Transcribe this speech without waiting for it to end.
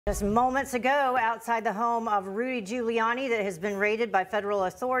Just moments ago, outside the home of Rudy Giuliani that has been raided by federal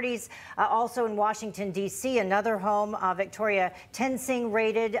authorities. Also in Washington, D.C., another home, Victoria Tensing,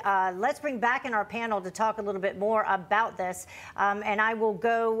 raided. Let's bring back in our panel to talk a little bit more about this. And I will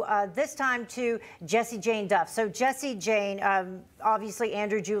go this time to Jesse Jane Duff. So Jesse Jane, obviously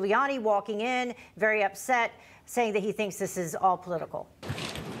Andrew Giuliani walking in, very upset, saying that he thinks this is all political.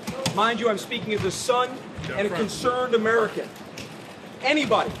 Mind you, I'm speaking as a son and a concerned American.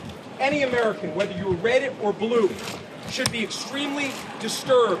 Anybody, any American, whether you're red or blue, should be extremely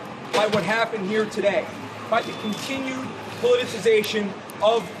disturbed by what happened here today, by the continued politicization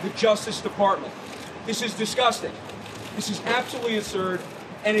of the Justice Department. This is disgusting. This is absolutely absurd,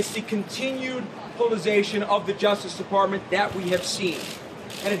 and it's the continued politicization of the Justice Department that we have seen,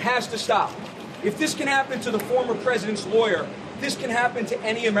 and it has to stop. If this can happen to the former president's lawyer, this can happen to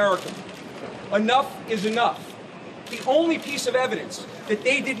any American. Enough is enough. The only piece of evidence that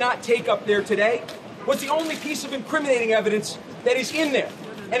they did not take up there today was the only piece of incriminating evidence that is in there.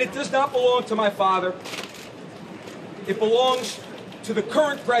 And it does not belong to my father. It belongs to the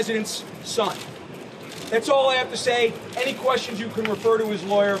current president's son. That's all I have to say. Any questions, you can refer to his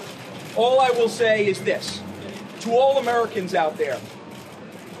lawyer. All I will say is this. To all Americans out there,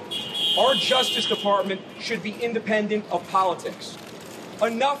 our Justice Department should be independent of politics.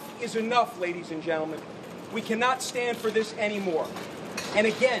 Enough is enough, ladies and gentlemen. We cannot stand for this anymore. And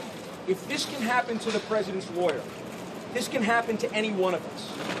again, if this can happen to the president's lawyer, this can happen to any one of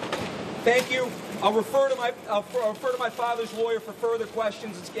us. Thank you. I'll refer to my father's lawyer for further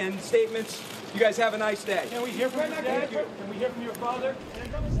questions and statements. You guys have a nice day. Can we hear from your dad? Can we hear from your father?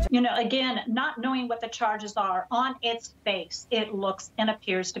 You know, again, not knowing what the charges are, on its face, it looks and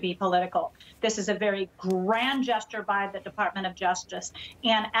appears to be political. This is a very grand gesture by the Department of Justice.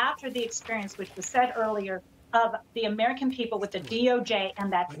 And after the experience, which was said earlier, of the American people with the DOJ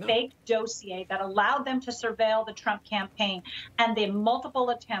and that fake dossier that allowed them to surveil the Trump campaign, and the multiple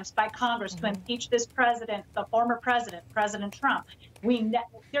attempts by Congress to impeach this president, the former president, President Trump,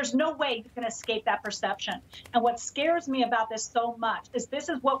 there's no way you can escape that perception. And what scares me about this so much is this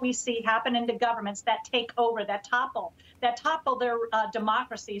is what we see happen in the governments that take over, that topple their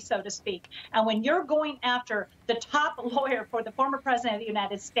democracy, so to speak. And when you're going after the top lawyer for the former president of the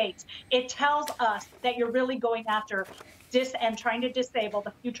United States, it tells us that you're really going after and trying to disable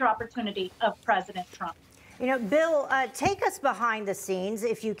the future opportunity of President Trump. You know, Bill, take us behind the scenes,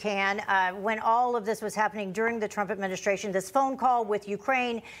 if you can, when all of this was happening during the Trump administration, this phone call with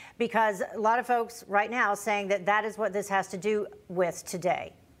Ukraine, because a lot of folks right now saying that that is what this has to do with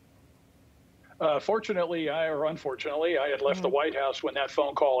today. Fortunately, or unfortunately, I had left the White House when that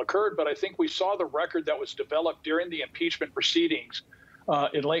phone call occurred, but I think we saw the record that was developed during the impeachment proceedings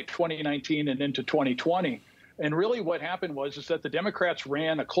in late 2019 and into 2020. And really what happened is that the Democrats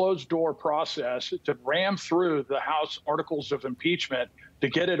ran a closed-door process to ram through the House articles of impeachment to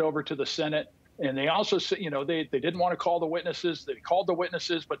get it over to the Senate. And they also, you know, they didn't want to call the witnesses. They called the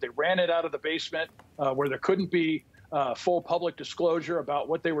witnesses, but they ran it out of the basement where there couldn't be full public disclosure about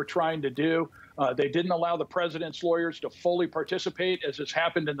what they were trying to do. They didn't allow the president's lawyers to fully participate, as has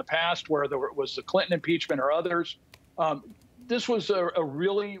happened in the past where there was the Clinton impeachment or others. This was a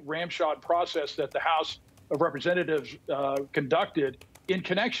really ramshot process that the House of Representatives conducted in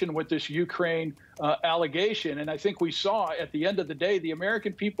connection with this Ukraine allegation. And I think we saw at the end of the day, the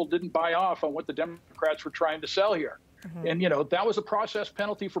American people didn't buy off on what the Democrats were trying to sell here. And, you know, that was a process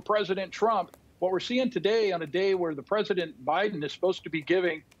penalty for President Trump. What we're seeing today on a day where the President Biden is supposed to be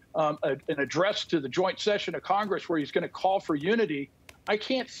giving an address to the joint session of Congress where he's going to call for unity, I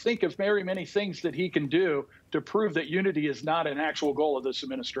can't think of very many things that he can do to prove that unity is not an actual goal of this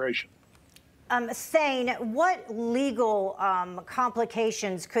administration. Thane, what legal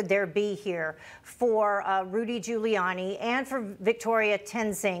complications could there be here for Rudy Giuliani and for Victoria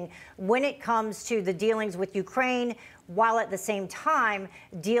Tensing when it comes to the dealings with Ukraine, while at the same time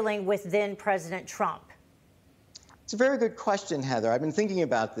dealing with then President Trump? It's a very good question, Heather. I've been thinking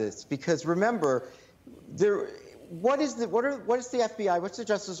about this because remember, what is the FBI? What's the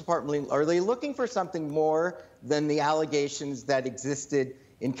Justice Department? Are they looking for something more than the allegations that existed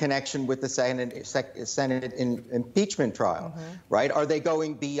in connection with the Senate impeachment trial, right? Are they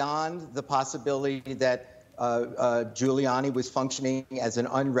going beyond the possibility that Giuliani was functioning as an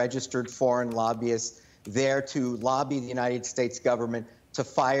unregistered foreign lobbyist there to lobby the United States government to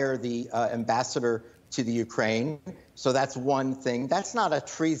fire the ambassador to the Ukraine? So that's one thing. That's not a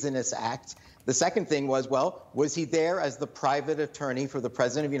treasonous act. The second thing was, well, was he there as the private attorney for the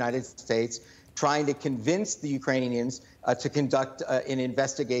President of the United States trying to convince the Ukrainians to conduct an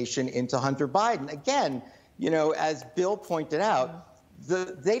investigation into Hunter Biden? Again, you know, as Bill pointed out,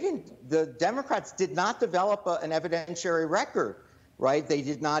 the Democrats did not develop an evidentiary record, right? They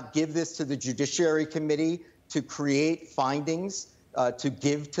did not give this to the Judiciary Committee to create findings to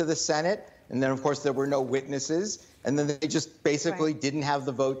give to the Senate. And then, of course, there were no witnesses. And then they just basically didn't have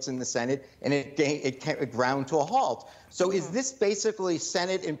the votes in the Senate, and it ground to a halt. So is this basically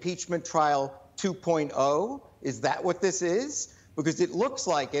Senate impeachment trial 2.0? Is that what this is? Because it looks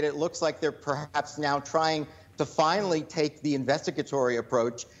like it. It looks like they're perhaps now trying to finally take the investigatory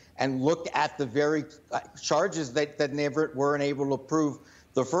approach and look at the very charges that never weren't able to prove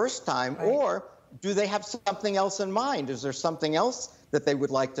the first time. Right. Or do they have something else in mind? Is there something else that they would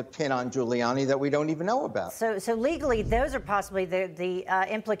like to pin on Giuliani that we don't even know about? So legally, those are possibly the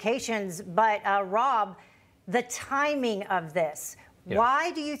implications. But Rob, the timing of this. Yeah. Why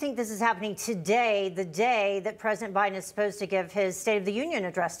do you think this is happening today, the day that President Biden is supposed to give his State of the Union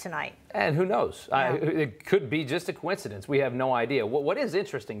address tonight? And who knows? Yeah. It could be just a coincidence. We have no idea. What is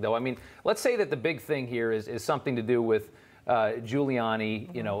interesting, though, I mean, let's say that the big thing here is something to do with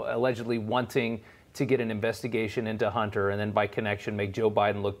Giuliani, you know, allegedly wanting to get an investigation into Hunter and then by connection make Joe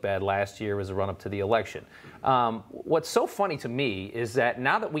Biden look bad last year as a run-up to the election. What's so funny to me is that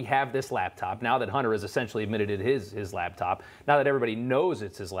now that we have this laptop, now that Hunter has essentially admitted it is his laptop, now that everybody knows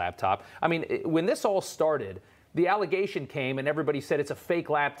it's his laptop, I mean, when this all started, the allegation came and everybody said it's a fake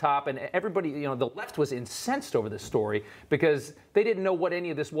laptop, and everybody, you know, the left was incensed over this story because they didn't know what any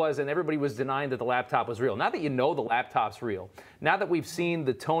of this was, and everybody was denying that the laptop was real. Now that you know the laptop's real, now that we've seen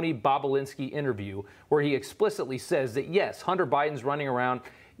the Tony Bobulinski interview where he explicitly says that, yes, Hunter Biden's running around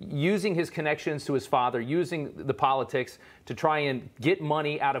using his connections to his father, using the politics to try and get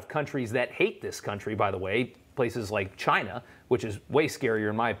money out of countries that hate this country, by the way, places like China, which is way scarier,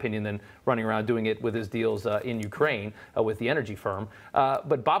 in my opinion, than running around doing it with his deals in Ukraine with the energy firm.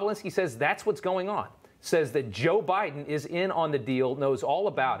 But Bobulinski says that's what's going on, says that Joe Biden is in on the deal, knows all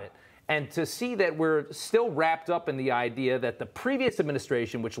about it. And to see that we're still wrapped up in the idea that the previous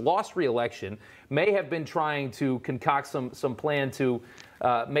administration, which lost re-election, may have been trying to concoct some plan to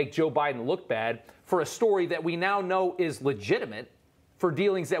make Joe Biden look bad for a story that we now know is legitimate, for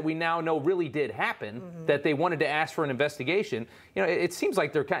dealings that we now know really did happen, that they wanted to ask for an investigation. You know, it seems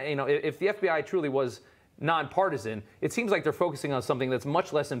like they're kind of, you know, if the FBI truly was nonpartisan, it seems like they're focusing on something that's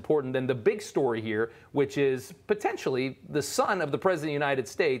much less important than the big story here, which is potentially the son of the President of the United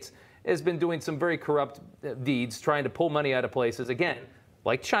States has been doing some very corrupt deeds, trying to pull money out of places, again,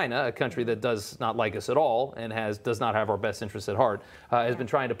 like China, a country that does not like us at all and does not have our best interests at heart, has been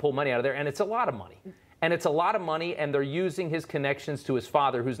trying to pull money out of there, and it's a lot of money. And it's a lot of money, and they're using his connections to his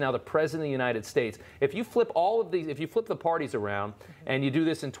father, who's now the President of the United States. If you flip all of these, if you flip the parties around and you do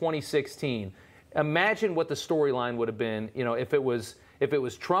this in 2016, imagine what the storyline would have been, you know, if it was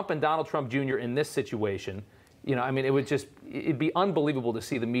Trump and Donald Trump Jr. in this situation. You know, I mean, it'd be unbelievable to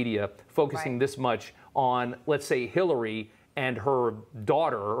see the media focusing this much on, let's say, Hillary and her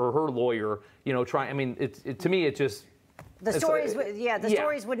daughter or her lawyer, you know, trying, I mean, to me, it just... The stories,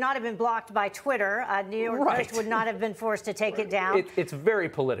 stories would not have been blocked by Twitter. New York Post would not have been forced to take it down. It's very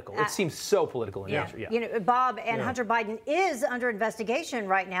political. It seems so political in nature. You know, Bob, and Hunter Biden is under investigation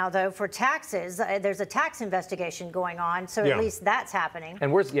right now, though, for taxes. There's a tax investigation going on, so at least that's happening.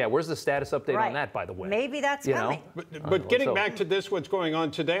 And where's the status update on that, by the way? Maybe that's coming. But getting back to this, what's going on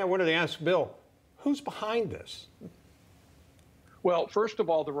today, I wanted to ask Bill, who's behind this? Well, first of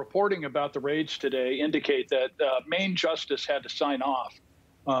all, the reporting about the raids today indicate that Maine Justice had to sign off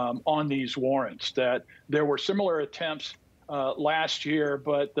on these warrants, that there were similar attempts last year,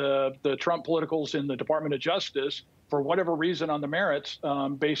 but the Trump politicals in the Department of Justice, for whatever reason on the merits,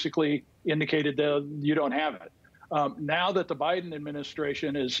 basically indicated that you don't have it. Now that the Biden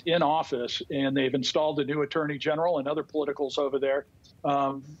administration is in office and they've installed a new attorney general and other politicals over there,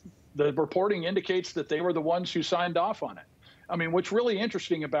 the reporting indicates that they were the ones who signed off on it. I mean, what's really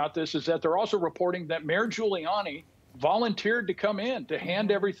interesting about this is that they're also reporting that Mayor Giuliani volunteered to come in to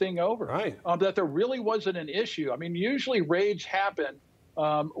hand everything over, that there really wasn't an issue. I mean, usually raids happen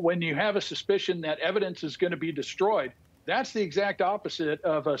when you have a suspicion that evidence is going to be destroyed. That's the exact opposite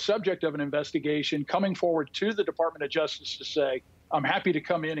of a subject of an investigation coming forward to the Department of Justice to say, I'm happy to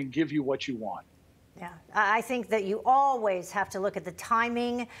come in and give you what you want. Yeah, I think that you always have to look at the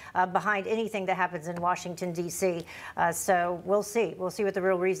timing behind anything that happens in Washington, D.C. So we'll see. We'll see what the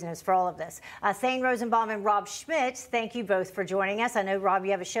real reason is for all of this. Thane Rosenbaum and Rob Schmidt, thank you both for joining us. I know, Rob,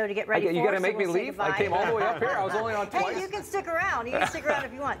 you have a show to get ready for. You got to make me leave? I came all the way up here. I was only on twice. Hey, you can stick around. You can stick around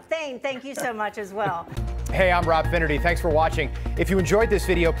if you want. Thane, thank you so much as well. Hey, I'm Rob Finnerty. Thanks for watching. If you enjoyed this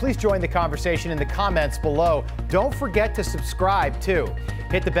video, please join the conversation in the comments below. Don't forget to subscribe, too.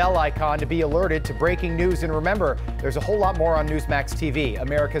 Hit the bell icon to be alerted to breaking breaking news. And remember, there's a whole lot more on Newsmax TV,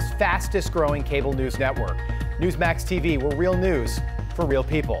 America's fastest growing cable news network. Newsmax TV, we're real news for real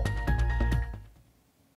people.